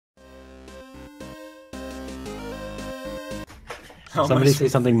How am I Somebody say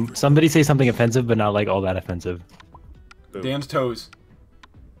something. Somebody say something offensive, but not like all that offensive. Dan's toes.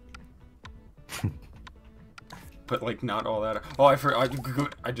 But like not all that. Oh, I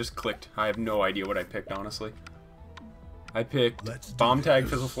just clicked. I have no idea what I picked, honestly. I picked bomb tag,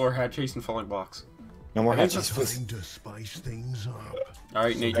 fizzle floor, hat chase, and falling blocks. No more hat Just chases. To spice things up. All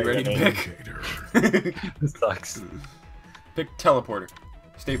right, Nate, you ready to pick? This sucks. Pick teleporter,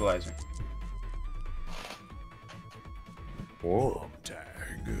 stabilizer. Whoa. Tag.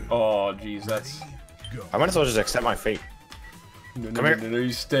 Oh, jeez, that's. Go. I might as well just accept my fate. No, Come here. No,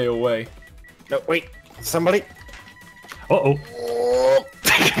 you stay away. No, wait. Somebody. Uh oh.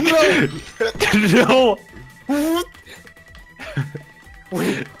 No.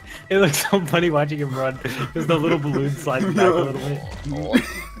 Wait. It looks so funny watching him run. There's the little balloon sliding back a little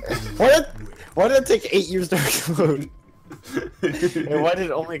bit. Why did it take 8 years to explode? And why did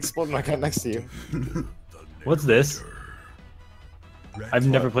it only explode when I got next to you? What's this? I've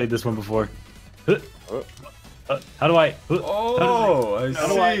never played this one before. How do I? Oh, I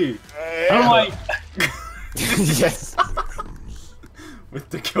see. How do I? Yes. With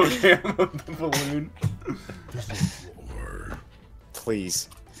the kill cam of the balloon. Please.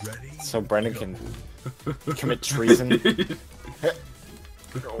 Ready? So Brendan can commit treason.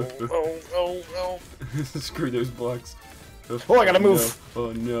 Oh. Screw those blocks. Oh, I gotta move. No.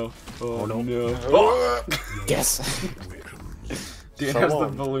 Oh no. Oh, no. no. Oh. Yes. Dan So has the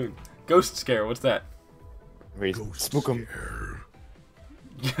long. balloon. Ghost scare, what's that? Wait, spook him.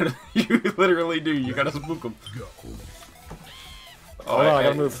 You literally do. You gotta spook him. Go. Oh, no, I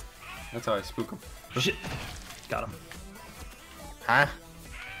gotta move. That's how I spook him. Shit. Got him. Huh?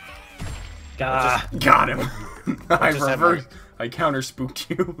 Got him. I just had reversed. I counter spooked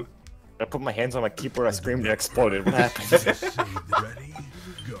you. I put my hands on my keyboard, I screamed and exploded. What happened? Ready?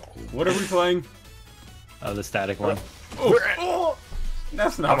 Go. What are we playing? Oh, the static one. Oh,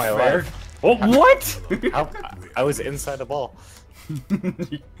 that's not Am I fair. alive? Oh, what? I was inside the ball.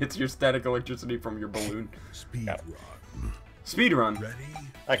 It's your static electricity from your balloon. Speed Yep. run. Speed run. Ready?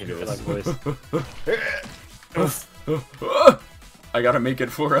 I can do Like this. voice. I gotta make it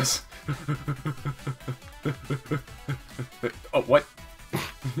for us. Oh, what?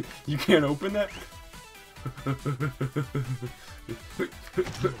 You can't open that?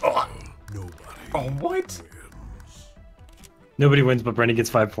 Oh, Nobody. oh, what? Wins. Nobody wins, but Brendan gets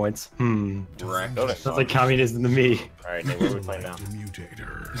 5 points. Wrecked. Notice. Sounds like communism to me. Alright, Nate, what are we playing now? The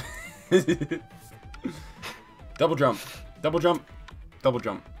mutator. Double jump. Double jump. Double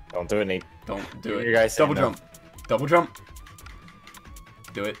jump. Don't do it, Nate. Don't do it. You guys say Double no. jump. Double jump.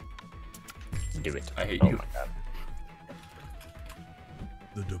 Do it. Do it. I hate Oh you. my god.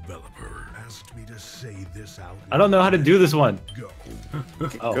 The developer asked me to say this out. I don't know how to do this one. Go.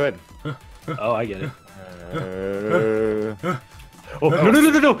 Oh. Good. Oh, I get it. Uh, Oh,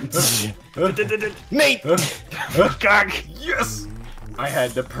 no. Nate! Yes! I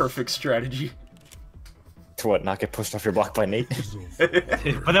had the perfect strategy. To what, not get pushed off your block by Nate?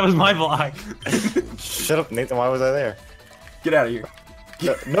 But that was my block. Shut up, Nate, then why was I there? Get out of here.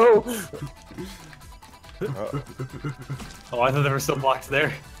 No! Oh, I thought there were still blocks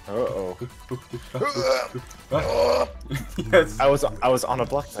there. Uh-oh. Yes. I was on a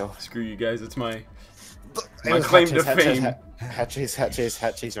block though. Screw you guys, it's my It was claim hat to chase, fame. Hat chase, hat chase,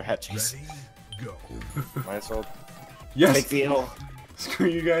 hat chase, or hat chase. Ready? Go. Might as well Yes! take the L. Screw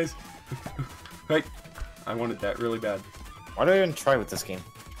you guys. Like, I wanted that really bad. Why do I even try with this game?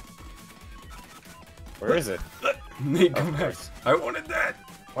 Where is it? Nate, come Of back. course. I wanted that.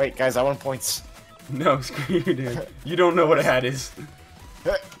 Wait, guys, I want points. No, screw you, dude. You don't know what a hat is.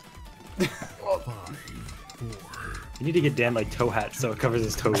 5, 4, You need to get Dan like toe hat so it covers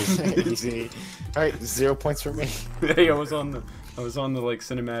his toes. Easy. Alright, 0 points for me. Hey, I was on the like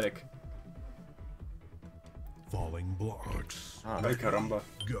cinematic. falling blocks. Oh, Ay, caramba.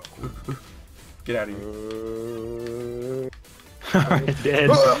 Go. Get out of here. Alright, dead.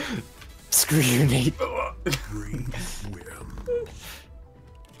 Screw you, Nate. 3 win.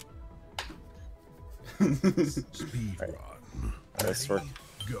 Speed run. This work.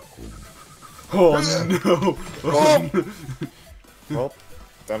 Go. Oh no! Oh, Well,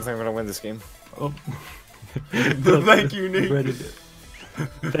 I don't think I'm gonna win this game. Oh. no. Thank you, Nate. Brendan.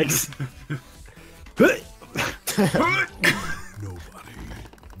 Thanks. Nobody.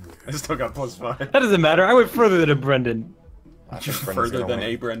 I still got +5. That doesn't matter. I went further than Brendan. I think Brendan's Further gonna than win.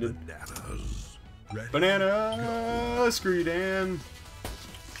 A, Brendan. Bananas. Ready? Banana! Screw you, Dan.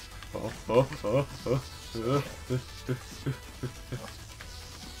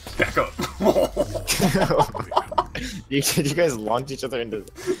 Back up. you guys launch each other into.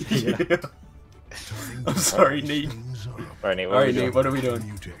 Yeah. I'm sorry, Nate. Alright, Nate, Alright, Nate, what are we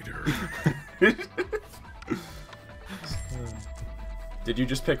doing? Did you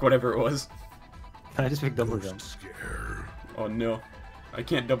just pick whatever it was? I just picked double jump. Oh no. I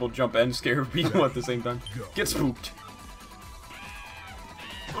can't double jump and scare people at the same time. Get spooked.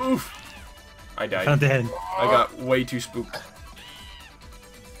 Oof. I died. Found the head. I got way too spooked.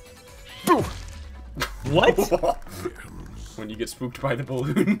 What? When you get spooked by the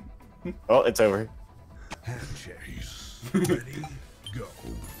balloon. Oh, it's over. Ready, go.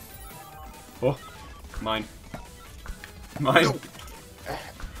 Oh, mine. Mine.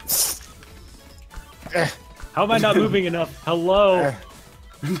 How am I not moving enough? Hello.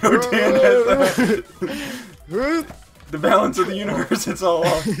 No, Dan has that. The balance of the universe, it's all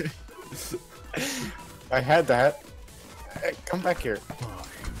off. I had that. Hey, come back here.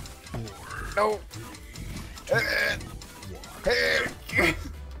 No.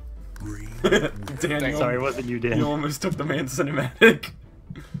 Dan, Sorry, it wasn't you, Dan. you almost took the man cinematic.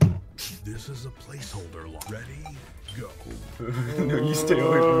 This is a placeholder. Ready, go. No, you stay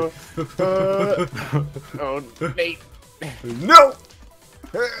away from Oh, Nate. me. No!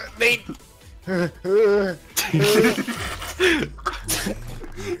 Nate.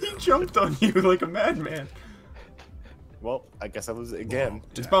 He jumped on you like a madman. Well, I guess I lose it again.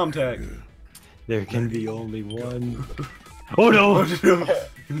 It's bomb tag. There can be only one. Oh no!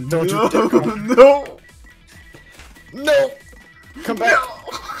 Don't you dare come. No! No! Come back! No!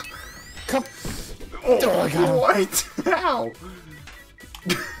 Come! Oh, Oh, I got him. what? How?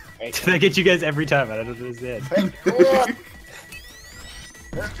 Did I get you guys every time? I don't understand.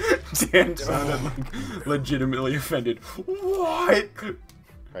 Dan sounded like legitimately offended. What?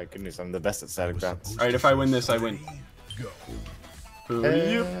 Alright, good news. I'm the best at static bounce. Alright, if I win this, I win. Go.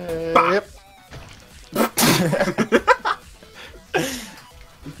 Yep.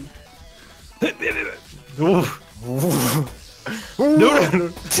 Oof.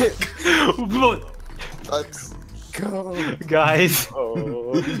 No. Let's go. Guys,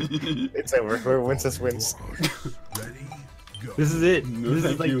 Oh, it's over. Whoever wins this wins. Ready, go. this is it. No, This is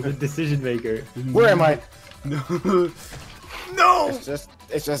thank like you. the decision maker. Where am I? No. No!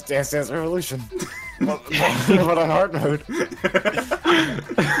 It's just Dance Dance Revolution. But on hard mode.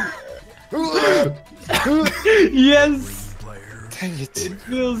 Yes! Player. Dang it. It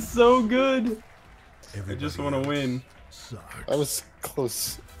feels so good. I just want to win. Sucks. That was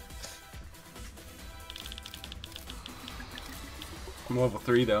close. I'm level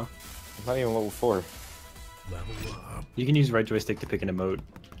 3 though. I'm not even level 4. Level up. You can use right joystick to pick an emote.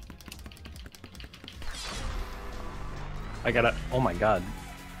 I gotta. Oh my god.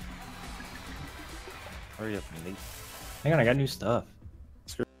 Hurry up, Nate. Hang on, I got new stuff.